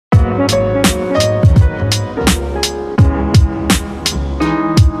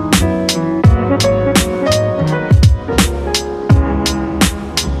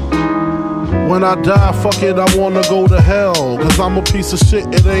When I die, fuck it, I wanna go to hell. Cause I'm a piece of shit,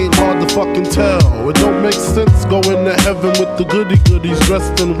 it ain't hard to fucking tell. It don't make sense going to heaven with the goody goodies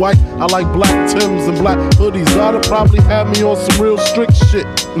dressed in white. I like black Timbs and black hoodies. God'll probably have me on some real strict shit.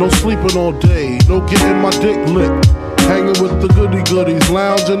 No sleeping all day, no getting my dick licked. Hanging with the goody goodies,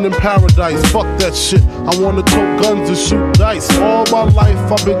 lounging in paradise. Fuck that shit, I wanna tote guns and shoot dice. All my life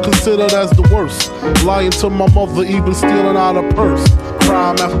I've been considered as the worst. Lying to my mother, even stealing out her purse.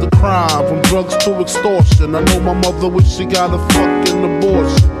 Crime after crime, from drugs to extortion. I know my mother wish she got a fucking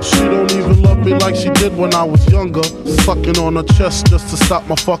abortion. She don't even love me like she did when I was younger. Sucking on her chest just to stop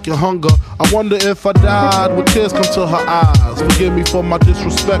my fucking hunger. I wonder if I died, would tears come to her eyes? Forgive me for my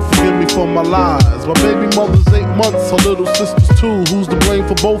disrespect, forgive me for my lies. My baby mother's 8 months, her little sister's 2. Who's to blame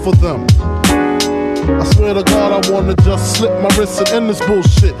for both of them? I swear to God, I wanna just slip my wrist and end this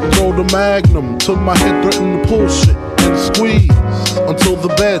bullshit. Throw the magnum to my head, threaten to pull shit and squeeze until the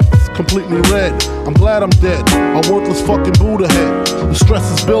bed's completely red. I'm glad I'm dead, a worthless fucking Buddha head. The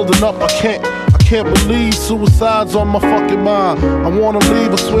stress is building up, I can't believe suicide's on my fucking mind. I wanna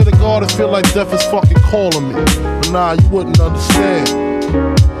leave, I swear to God, I feel like death is fucking calling me. But nah, you wouldn't understand.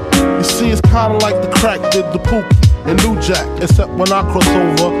 You see, it's kinda like the crack did the Pookie and New Jack, except when I cross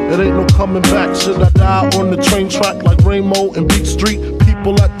over, it ain't no coming back. Should I die on the train track like Rainbow and Beach Street?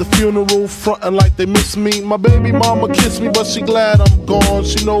 People at the funeral frontin' like they miss me. My baby mama kissed me, but she glad I'm gone.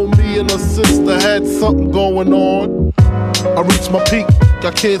 She know me and her sister had something going on. I reached my peak, I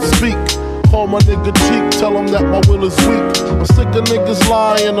can't speak. Call my nigga cheap, tell him that my will is weak. I'm sick of niggas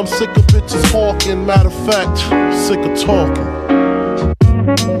lying, I'm sick of bitches hawking. Matter of fact, I'm sick of talking.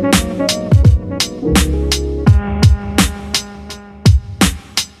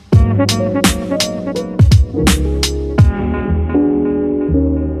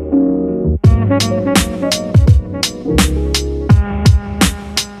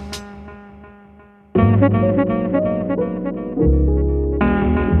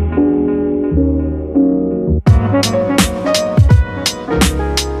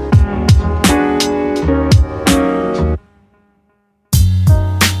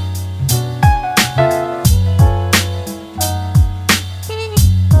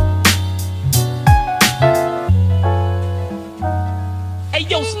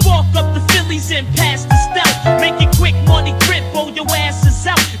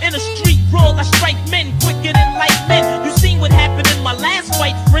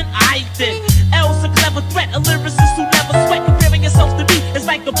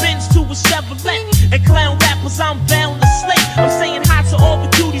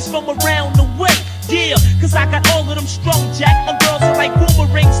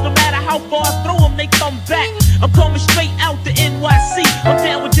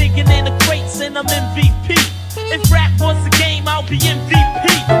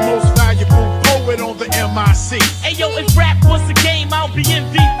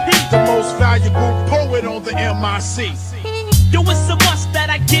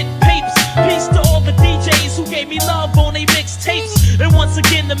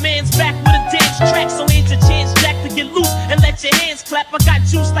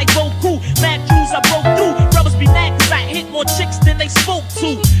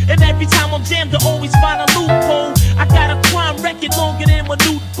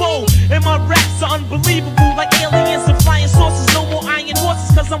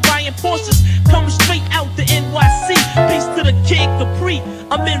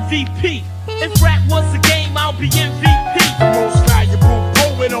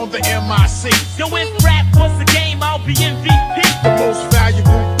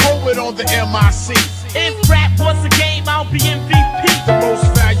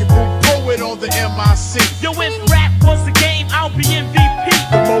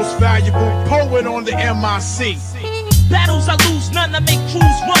 Battles I lose none, I make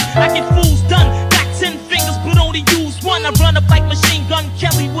crews run, I get fools done. Got 10 fingers but only use one. I run up like Machine Gun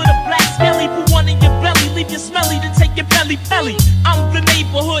Kelly with a black skelly. Put one in your belly, leave you smelly, then take your belly. I'm the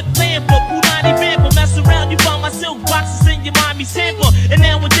neighborhood lamper, Punani vamper. Mess around, you find my silk boxes in your mommy's hamper. And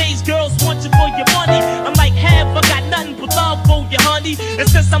nowadays girls want you for your money. I'm like, have I got nothing but love for you, honey. And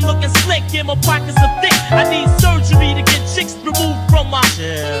since I'm looking slick and my pockets are thick, I need surgery to get chicks removed from my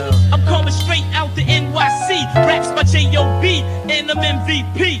shell. I'm coming straight out the NYC, raps by J.O.B. and I'm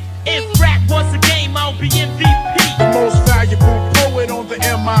MVP. If rap was a game, I'll be MVP. The most valuable poet on the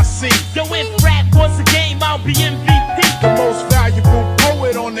MIC. Yo, if rap was a game, I'll be MVP. The most valuable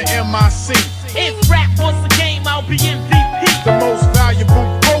poet on the MIC. If rap was a game, I'll be MVP. The most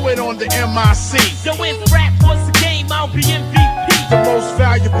valuable poet on the MIC. Yo, if rap was a game, I'll be MVP. The most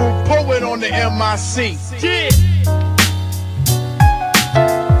valuable poet on the MIC. Yeah.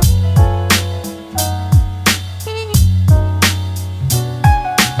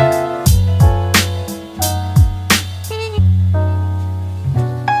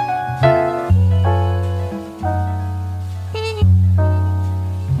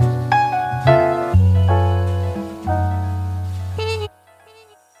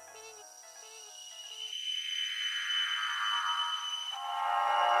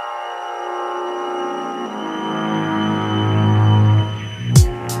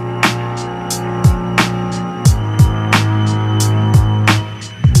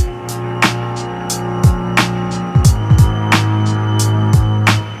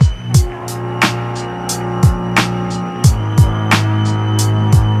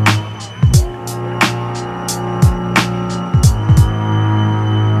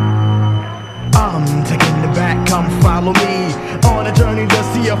 come follow me on a journey to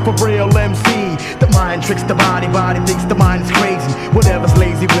see a for real MC. The mind tricks the body, body thinks the mind is crazy. Whatever's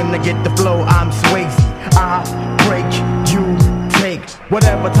lazy, when I get the flow, I'm Swayze. I break, you take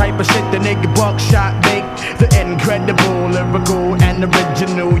whatever type of shit the nigga buckshot make. The incredible, lyrical, and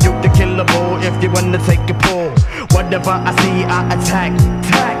original. You the killable if you wanna take a pull. Whatever I see, I attack,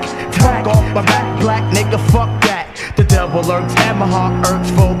 tack off my back, black nigga, fuck that. The devil lurks and my heart irks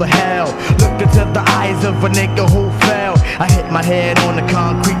for the hell. Look into the eyes of a nigga who fell. I hit my head on the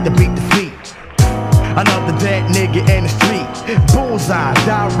concrete to beat the feet. Another dead nigga in the street. Bullseye,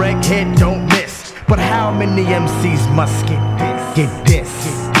 direct hit, don't miss. But how many MCs must get this? Get this.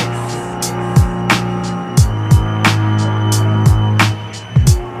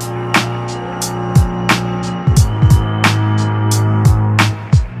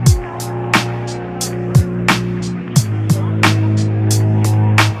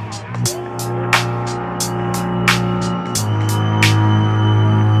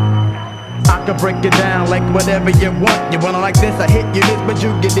 Break it down like whatever you want. You wanna like this, I hit you this, but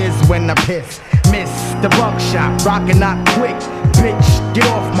you get this when I piss. Miss the buckshot, rockin' not quick. Bitch, get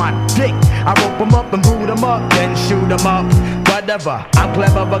off my dick. I rope 'em up and boot 'em up, then shoot 'em up. Whatever, I'm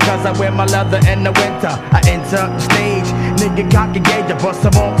clever because I wear my leather in the winter. I enter the stage, nigga cock a gauge, I bust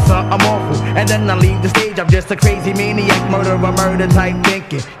some off, so I'm awful. And then I leave the stage, I'm just a crazy maniac, murderer, murder type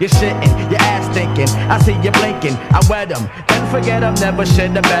thinking. You're shitting, your ass thinking, I see you blinking, I wet him. Then forget him, never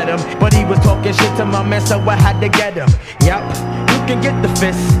should've bet him. But he was talking shit to my man, so I had to get him. Yup, you can get the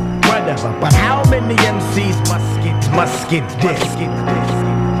fist, whatever. But how many MCs must get this?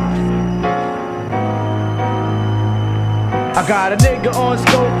 I got a nigga on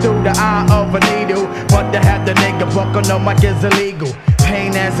scope through the eye of a needle, but to have the nigga buck on the mic is illegal.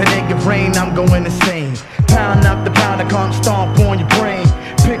 Pain as a nigga brain, I'm going insane. Pound after pound, I can't stomp on your brain.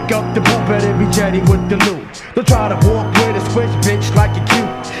 Pick up the boot, better be jetty with the loot. Don't try to walk with a switch, bitch, like you cute.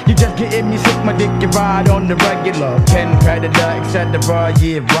 You just getting me sick, my dick, you ride on the regular. Ken Predator, etc.,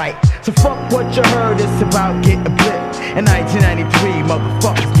 yeah, right. So fuck what you heard, it's about getting blitzed. In 1993,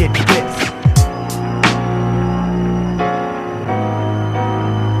 motherfuckers get blitzed.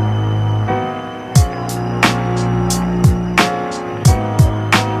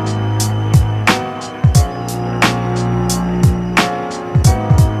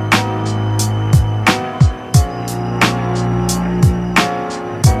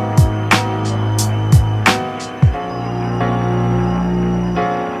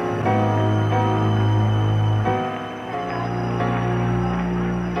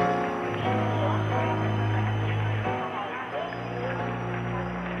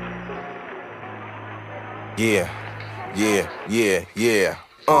 Yeah.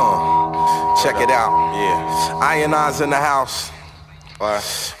 Check it out. Yeah. Iron Eyes in the house.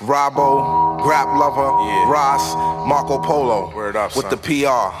 Robbo, Grap Lover, Ross, Marco Polo. Word up, with son. The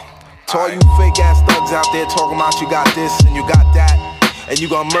PR. To all you fake ass thugs out there talking about you got this and you got that, and you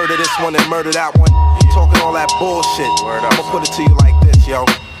gonna murder this one and murder that one. Talking all that bullshit. Word up, I'ma put it to you like this, yo.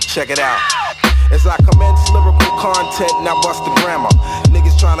 Check it out. As I commence lyrical content, now bust the grammar.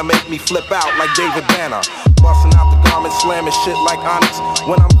 Niggas trying to make me flip out like David Banner. Busting out the garment, slamming shit like Onyx.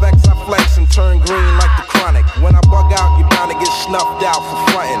 When I'm vexed, I flex and turn green like the Chronic. When I bug out, you bound to get snuffed out for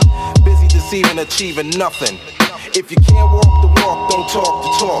frontin'. Busy deceiving, achieving nothing. If you can't walk the walk, don't talk the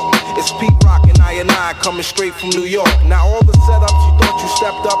talk. It's Pete Rock and I coming straight from New York. Now all the setups you thought you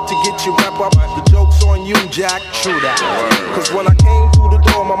stepped up to get your rep up, the joke's on you, Jack. True that. Cause when I came through the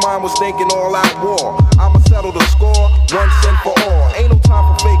door, my mind was thinking all out war. I'ma settle the score, once and for all. Ain't no time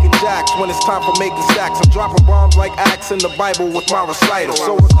for faking jacks when it's time for making stacks. I'm dropping bombs like Acts in the Bible with my recital.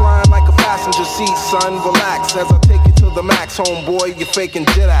 So recline like a passenger seat, son, relax as I take you to the max. Homeboy, you're faking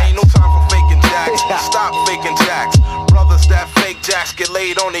jet acts. Ain't no time for faking jacks, stop faking jacks. Brothers that fake jacks get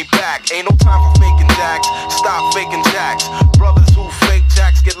laid on their back. Ain't no time for faking jacks, stop faking jacks. Brothers who fake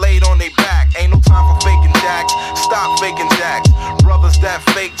jacks get laid on their back. Ain't no time for faking jacks, stop faking jacks. Brothers that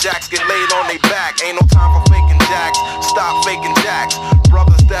fake jacks get laid on their back. Ain't no time for faking jacks, stop faking jacks.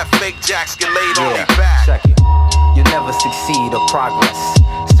 Brothers that fake jacks get laid on their back. Check it. You never succeed or progress,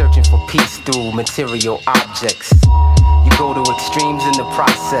 searching for peace through material objects. You go to extremes in the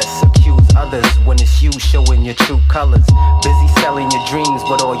process, accuse others when it's you showing your true colors. Busy selling your dreams,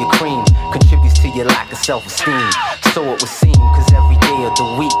 but all your cream contributes to your lack of self-esteem. So it would seem, cause every day of the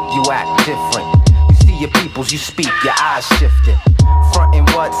week you act different. You see your peoples, you speak, your eyes shifting. Frontin'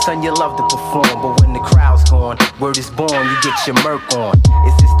 what, son, you love to perform, but when the crowd's gone, word is born, you get your murk on.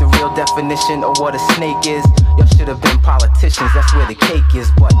 Is this the real definition of what a snake is? Y'all should have been politicians, that's where the cake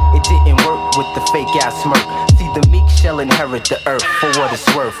is. But it didn't work with the fake ass smirk. See, the meek shall inherit the earth for what it's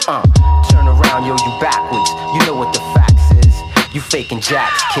worth. turn around, yo, you backwards. You know what the facts is. You faking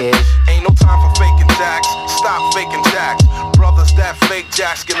jacks, kid. Ain't no time for faking jacks. Stop faking jacks. Brothers that fake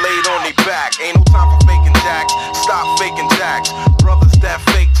jacks get laid on their back. Ain't no time for faking jacks. Stop faking jacks. Brothers that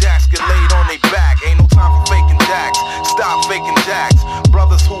fake jacks get laid on their back. Ain't no time for faking jacks. Stop faking jacks.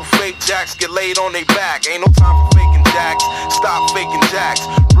 Brothers who fake jacks get laid on their back. Ain't no time for faking jacks. Stop faking jacks.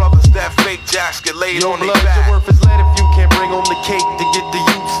 Brothers that fake jacks get laid on their back. Your worth is lead if you can't bring home the cake to get the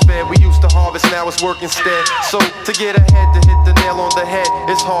youths fed. We used to harvest, now it's work instead. So to get ahead, to hit the nail on the head,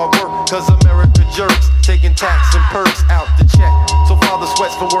 it's hard work, cause America jerks, taking tax and perks out the check. So father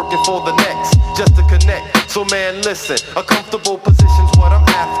sweats for working for the next, just to connect. So man, listen, a comfortable position's what I'm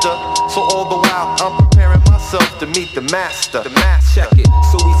after. So all the while, I'm preparing myself to meet the master. Check it,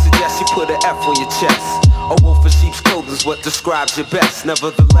 so we suggest you put an F on your chest. A wolf in sheep's clothing is what describes your best.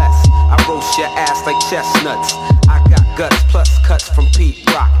 Nevertheless, I roast your ass like chestnuts. I got guts plus cuts from Pete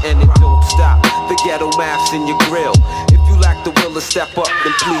Rock, and it don't stop. The ghetto maths in your grill. If you lack the will to step up,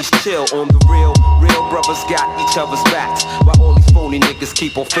 then please chill. On the real, real brothers got each other's backs, while all these phony niggas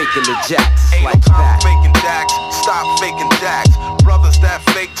keep on faking the jacks. Ain't Like no time that. for faking jacks. Stop faking jacks. Brothers that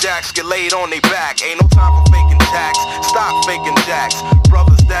fake jacks get laid on their back. Ain't no time for faking jacks. Stop faking jacks.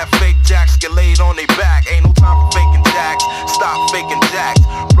 Brothers that fake jacks get laid on their back. Ain't no time for faking jacks. Stop faking jacks.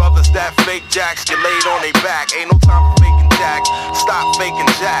 Brothers that fake jacks get laid on their back. Ain't no time for faking jacks. Stop faking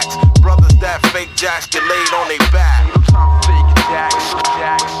jacks. Brothers that fake jacks get laid on their back. Ain't no time for faking jacks.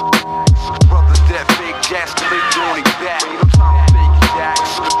 Brothers that fake jacks get laid on their back. Ain't no time for faking jacks. Brothers that fake jacks get laid on their back. Ain't no time for faking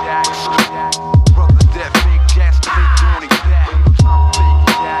jacks. Brothers that fake jacks get laid on their back.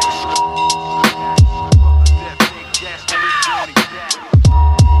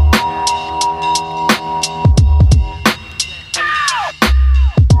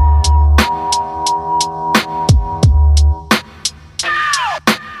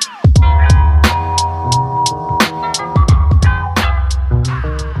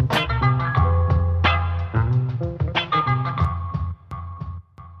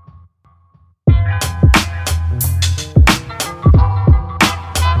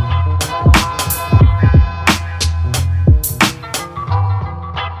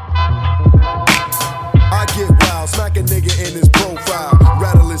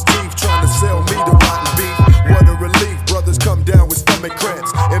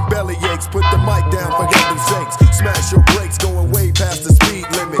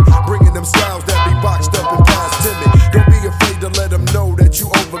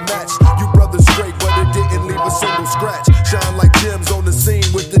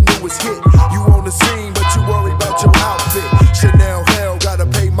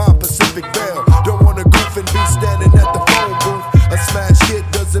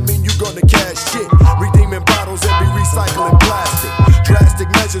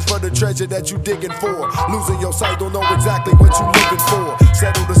 That you digging for, losing your sight, don't know exactly what you living for.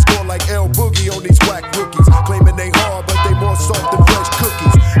 Settle the score like L Boogie on these whack rookies, claiming they hard but they more soft than fresh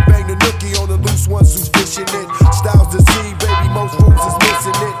cookies. Bang the nookie on the loose ones who's fishing it. Styles to see, baby, most fools is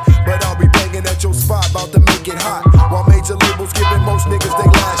missing it. But I'll be banging at your spot, about to make it hot, while major labels giving most niggas they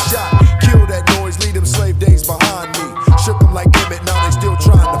last shot. Kill that noise, leave them slave days behind me. Shook them like Emmett, now they still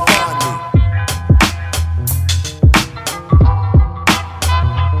trying to find me.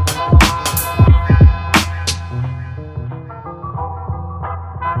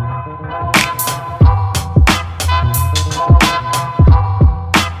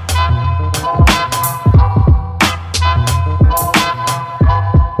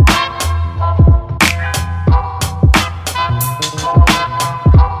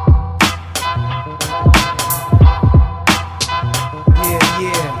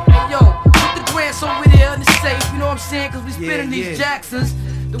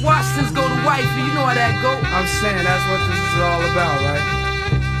 The Washingtons go to wifey, you know how that go. I'm saying that's what this is all about, right?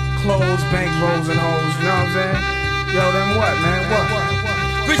 Clothes, bank rolls, and hoes, you know what I'm saying? Yo, then what, man?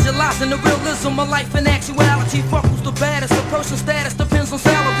 What? Visualizing the realism of life and actuality. Fuck who's the baddest, a person's status depends on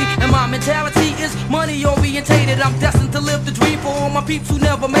salary. And my mentality is money orientated. I'm destined to live the dream for all my peeps who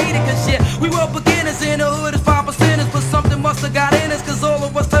never made it. Cause shit, we were beginners in the hood as 5%ers. But something must have got in us, cause all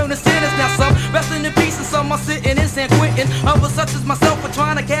of us turned to sinners. Now some resting in peace and some are sitting in San Quentin. Others such as myself are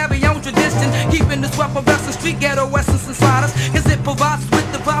trying to carry on tradition, keeping this weapon wrestling street ghetto essence inside us. Cause it provides us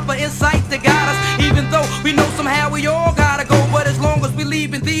with the proper insight to guide us. Even though we know somehow we all gotta go, but as long as we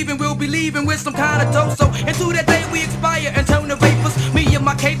leaving, thieving, we'll be leaving with some kind of dough. So into that day we expire and turn to vapors. Me and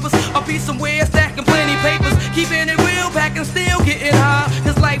my capers, I'll be somewhere stacking plenty papers, keeping it real, packing still getting high.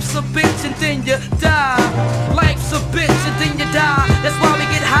 Cause life's a bitch and then you die. Life's a bitch and then you die. That's why we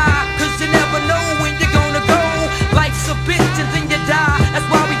get high, cause you never know when you're gonna go. Life's a bitch and then you die. That's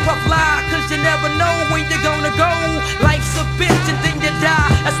why we puff lie.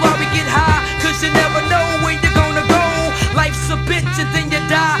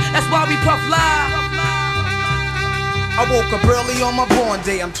 puff live. I woke up early on my born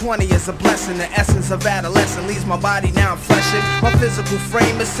day. I'm 20 is a blessing. The essence of adolescence leaves my body now I'm fleshing. My physical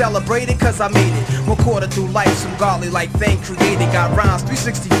frame is celebrated cause I made it. Recorded through life, some godly like thing created. Got rhymes,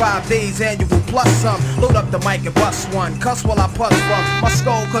 365 days annual plus some. Load up the mic and bust one. Cuss while I puss from my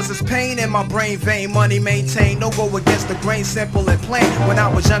skull cause it's pain in my brain vein. Money maintained, no go against the grain, simple and plain. When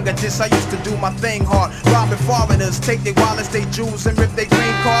I was younger, this I used to do my thing hard. Robbing foreigners, take their wallets, they jewels and rip their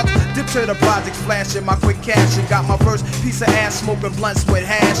green cards. Dip to the projects, flashing my quick cash and got my first piece of ass, smoking blunts with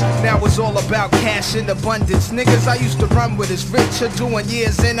hash. Now it's all about cash in abundance. Niggas I used to run with is rich, are doing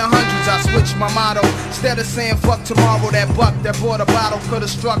years in the hundreds. I switched my motto. Instead of saying fuck tomorrow, that buck that bought a bottle could've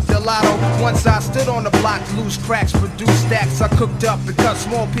struck the lotto. Once I stood on the block, loose cracks, produced stacks. I cooked up and cut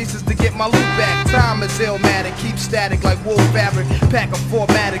small pieces to get my loot back. Time is illmatic, keep static like wool fabric. Pack a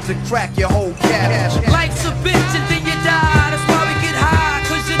 4matic to crack your whole cash. Life's a bitch and then you die. That's why we get high,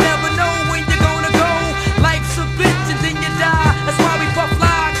 cause you never know when you're gonna go. Life's a bitch and then you die. That's why we puff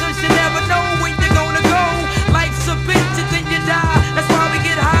fly, cause you never know when you're gonna go. Life's a bitch and then you die. That's why we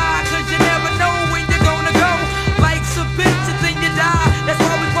get high, cause you never know when you're gonna go. Life's a bitch and then you die. That's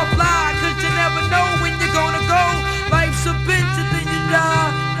why we puff fly, cause you never know when you're gonna go. Life's a bitch and then you die.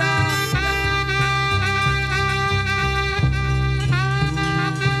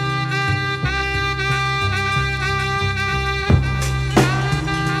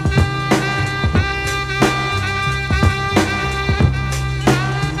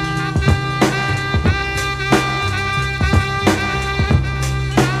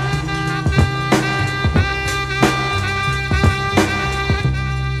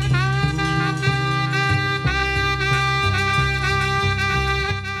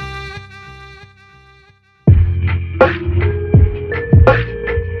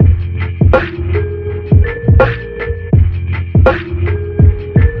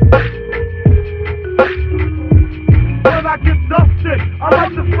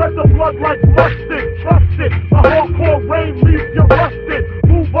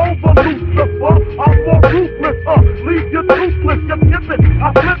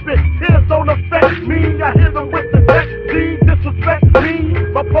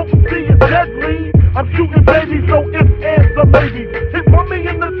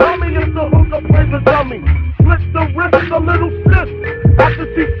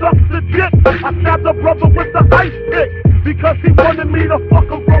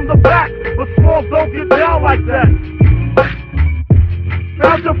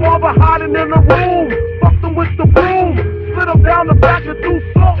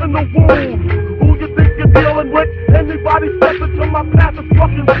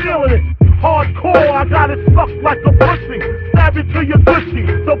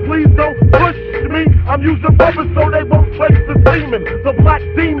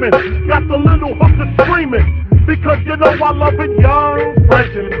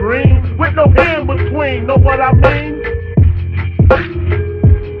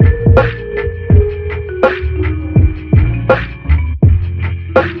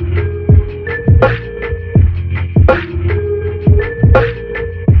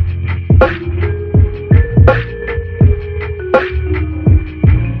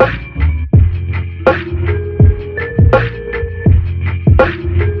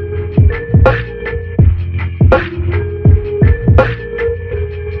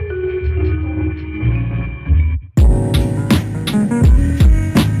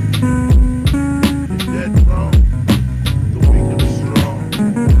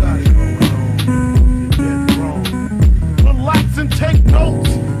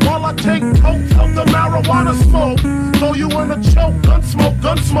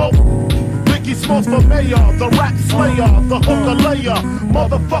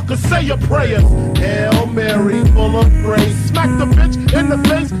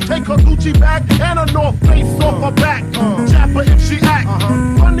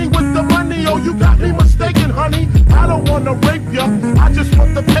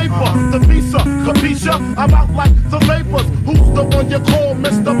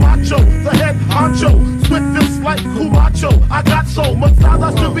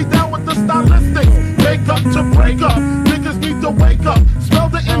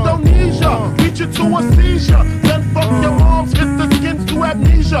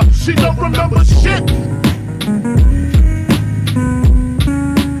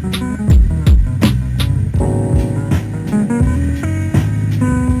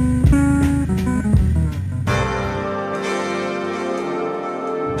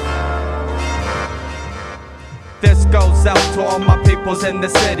 This goes out to all my peoples in the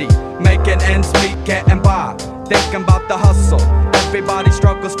city, making ends meet, getting by, thinking about the hustle. Everybody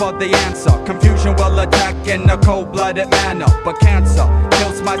struggles for the answer. Confusion will attack in a cold-blooded manner. But cancer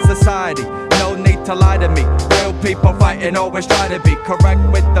kills my society. No need to lie to me. Real people fighting always try to be correct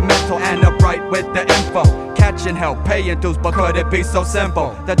with the mental and upright with the info. Catching hell, paying dues, but could it be so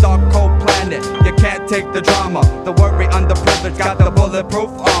simple? The dark cold planet, you can't take the drama. The worry underprivileged got the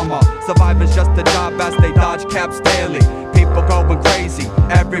bulletproof armor. Surviving's just a job as they dodge caps daily. People going crazy,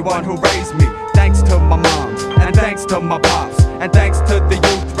 everyone who raised me. Thanks to my mom, and thanks to my pops, and thanks to the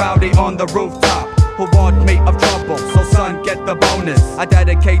youth rowdy on the rooftop who warned me of trouble, so son, get the bonus. I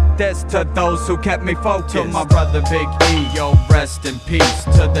dedicate this to those who kept me focused. To my brother Big E, yo, rest in peace.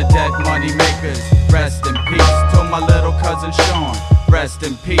 To the dead money makers, rest in peace. To my little cousin Sean, rest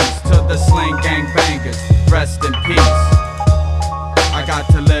in peace. To the slang gang bangers, rest in peace. I got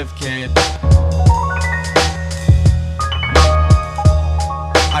to live, kid.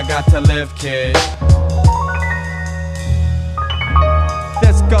 I got to live, kid.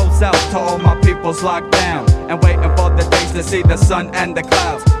 This goes out to all my peoples locked down and waiting for the days to see the sun and the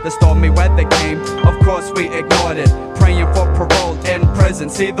clouds. The stormy weather came, of course we ignored it. Praying for parole in prison.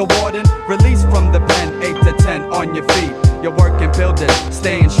 See the warden? Released from the pen, 8 to 10 on your feet. You're working, building,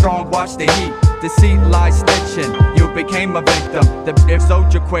 staying strong, watch the heat. Deceit, lies, snitching, you became a victim. The if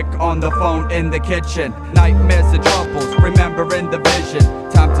soldier quick on the phone in the kitchen. Nightmares and troubles, remembering the vision.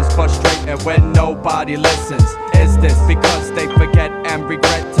 Times is frustrating when nobody listens. Is this because they forget and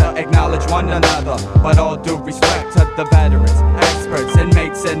regret to acknowledge one another? But all due respect to the veterans, experts,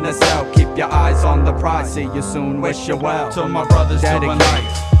 inmates in the cell. Keep your eyes on the prize, see you soon, wish you well. To my brothers doing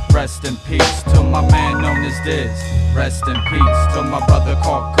life, rest in peace. To my man known as Diz, rest in peace. To my brother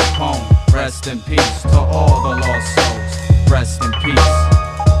called Capone, rest in peace. To all the lost souls, rest in peace.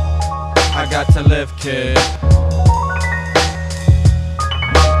 I got to live, kid.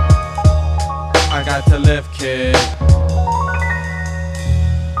 I got to live, kid.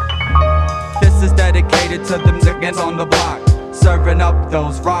 This is dedicated to them niggas on the block, serving up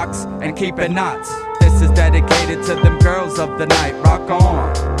those rocks and keeping knots. This is dedicated to them girls of the night. Rock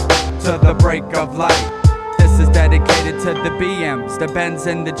on to the break of light. This is dedicated to the BMs, the Benz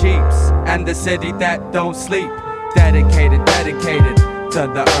and the Jeeps, and the city that don't sleep. Dedicated to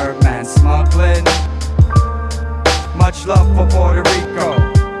the herb man smuggling. Much love for Puerto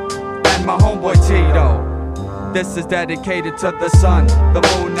Rico and my homeboy Tito. This is dedicated to the sun, the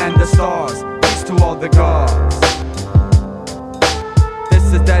moon and the stars. Peace to all the gods.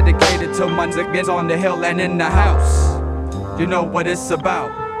 This is dedicated to my niggas on the hill and in the house. You know what it's about.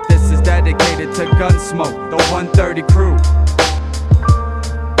 This is dedicated to Gunsmoke, the 130 crew.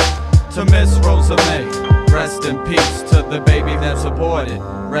 To Miss Rosa May, rest in peace. To the baby that's aborted,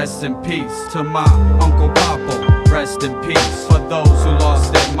 rest in peace. To my Uncle Papo, rest in peace. For those who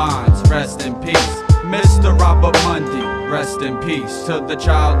lost their minds, rest in peace. Mr. Robert Mundy, rest in peace. To the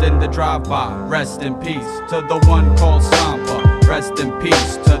child in the drive-by, rest in peace. To the one called Samba, rest in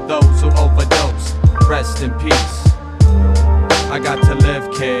peace. To those who overdosed, rest in peace. I got to live,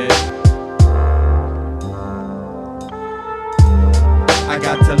 kid. I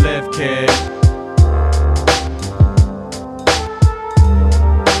got to live, kid.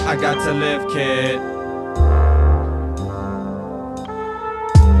 I got to live, kid.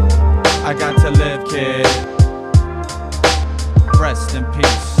 I got to live, kid. Rest in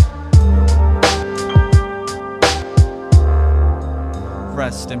peace.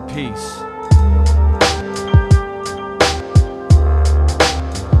 Rest in peace.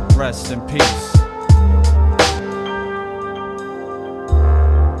 Rest in peace.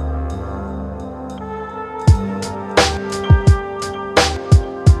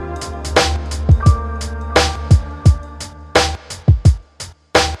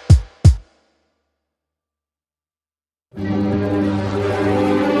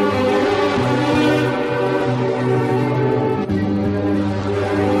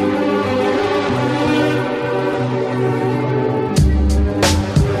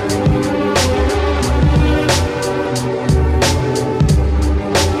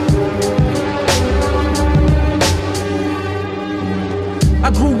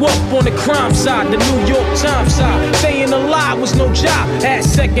 On the crime side, the New York Times side. Staying alive was no job, had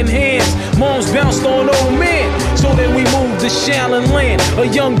second hands. Moms bounced on old men, so then we moved to Shaolin Land. A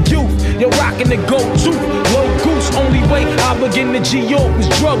young youth, you're rocking the go-to. Low goose, only way I begin to G-York was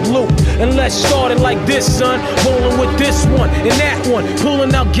drug loot. And let's start it like this, son. Rolling with this one and that one,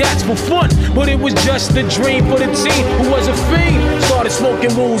 pulling out gats for fun. But it was just a dream for the teen who was a fiend. Started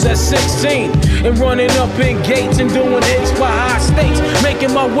smoking wools at 16 and running up in gates and doing hits by high stakes,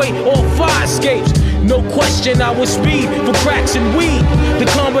 making my way off fire escapes. No question I was speed for cracks and weed. The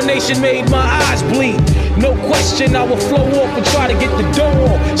combination made my eyes bleed. No question, I will flow off and try to get the dough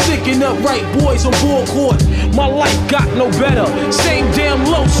on. Sticking up right boys on board court. My life got no better. Same damn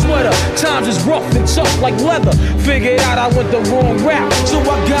low sweater. Times is rough and tough like leather. Figured out I went the wrong route, so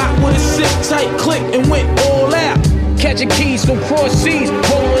I got with a sick tight click and went all out. Catching keys from cross seas,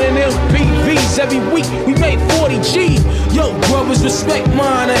 rolling in MPVs. Every week we made 40 G's. Yo, brothers, respect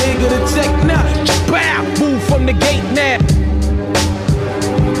mine. I ain't gonna take now. Bow, move from the gate now.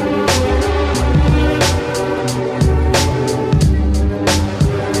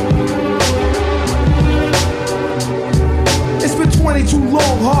 It's been 22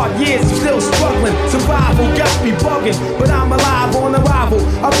 long, hard years, I'm still struggling. Survival got me bugging, but I'm alive on arrival.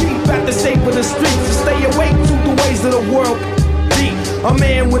 I peep at the shape of the streets to stay awake to the ways of the world. Deep, a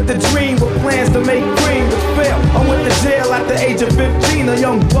man with a dream, with plans to make cream, but fail. I went to jail at the age of 15, a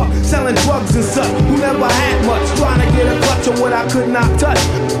young buck selling drugs and such, who never had much, trying to get a clutch on what I could not touch.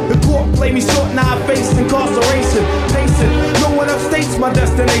 The court played me short, now I face incarceration. Pacing, no one upstates my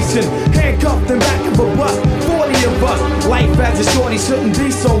destination. Handcuffed in back of a bus, 40 of us. Life as a shorty shouldn't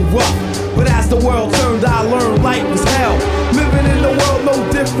be so rough. But as the world turned, I learned life was hell. Living in the world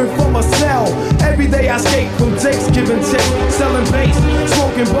no different from a cell. Every day I escape from takes, giving chase, selling bass,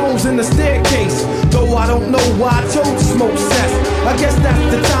 smoking bones in the staircase. Though I don't know why I chose to smoke cess. I guess that's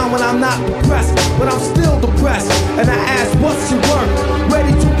the time when I'm not depressed, but I'm still depressed. And I ask, what's your work?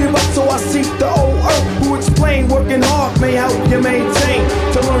 Ready to give up, so I seek the old earth, who explain working hard may help you maintain.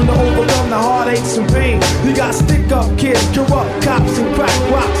 To learn to overcome the heartaches and pain. You got stick up kids, corrupt cops and crack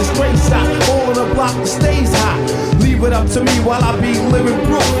rocks and straight shots, all on the block that stays hot. Leave it up to me while I be living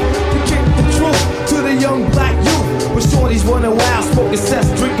proof to kick the truth to the young black youth. But shorties running wild, smoking cess,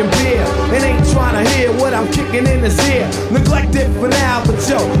 drinking beer, and ain't trying to hear what I'm kicking in his ear. Neglected for now, but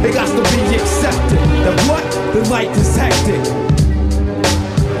yo, it got to be accepted. That what? The life is hectic.